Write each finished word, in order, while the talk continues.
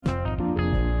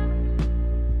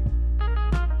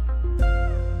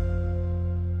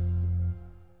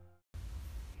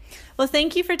Well,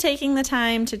 thank you for taking the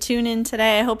time to tune in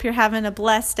today. I hope you're having a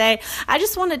blessed day. I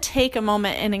just want to take a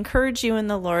moment and encourage you in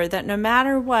the Lord that no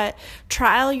matter what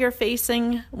trial you're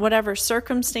facing, whatever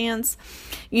circumstance,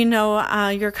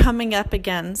 you're coming up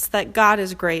against, that God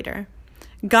is greater.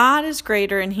 God is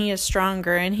greater and He is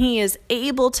stronger and He is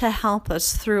able to help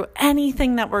us through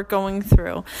anything that we're going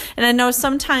through. And I know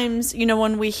sometimes,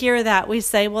 when we hear that, we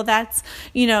say, well, that's,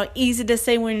 easy to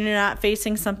say when you're not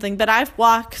facing something. But I've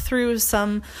walked through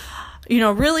some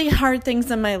really hard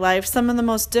things in my life, some of the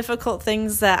most difficult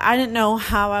things that I didn't know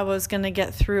how I was going to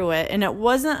get through it. And it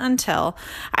wasn't until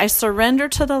I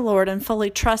surrendered to the Lord and fully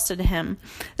trusted Him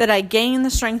that I gained the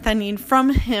strength I need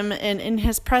from Him and in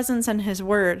His presence and His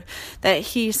word, that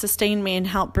He sustained me and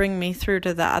helped bring me through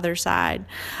to the other side.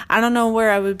 I don't know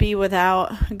where I would be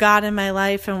without God in my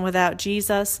life and without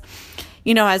Jesus,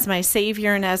 as my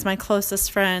Savior and as my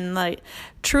closest friend. Like,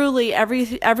 truly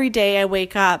every day I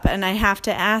wake up and I have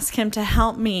to ask Him to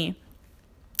help me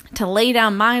to lay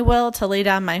down my will, to lay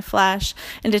down my flesh,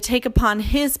 and to take upon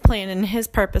His plan and His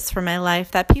purpose for my life,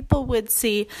 that people would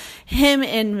see Him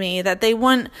in me, that they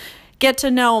wouldn't get to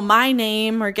know my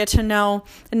name or get to know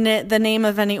the name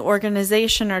of any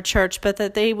organization or church, but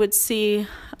that they would see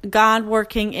God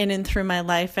working in and through my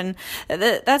life. And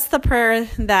that's the prayer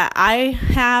that I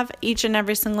have each and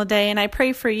every single day. And I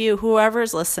pray for you,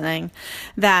 whoever's listening,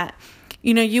 that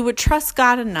you would trust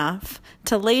God enough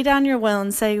to lay down your will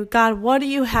and say, God, what do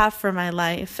you have for my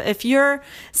life? If you're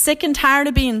sick and tired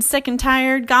of being sick and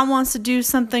tired, God wants to do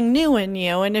something new in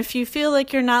you. And if you feel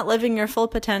like you're not living your full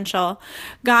potential,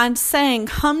 God's saying,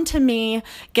 come to me,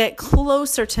 get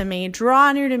closer to me,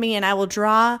 draw near to me, and I will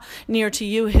draw near to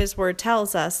you, His word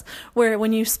tells us. Where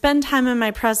when you spend time in my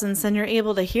presence and you're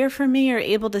able to hear from me, you're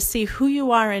able to see who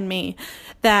you are in me,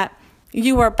 that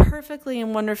you are perfectly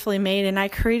and wonderfully made, and I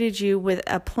created you with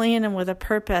a plan and with a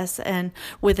purpose and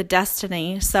with a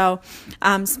destiny. So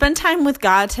spend time with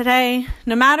God today.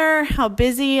 No matter how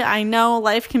busy, I know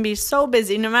life can be so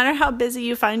busy, no matter how busy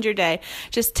you find your day,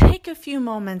 just take a few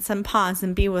moments and pause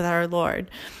and be with our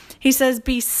Lord. He says,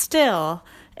 be still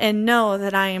and know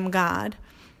that I am God.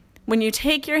 When you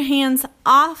take your hands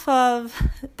off of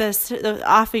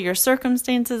your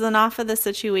circumstances and off of the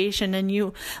situation, and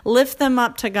you lift them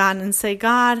up to God and say,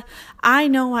 God, I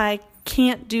know I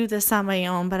can't do this on my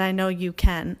own, but I know you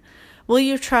can. Will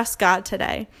you trust God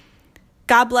today?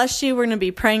 God bless you. We're going to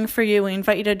be praying for you. We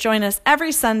invite you to join us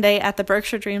every Sunday at the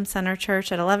Berkshire Dream Center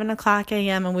Church at 11 o'clock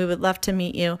a.m., and we would love to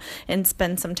meet you and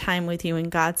spend some time with you in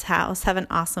God's house. Have an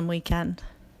awesome weekend.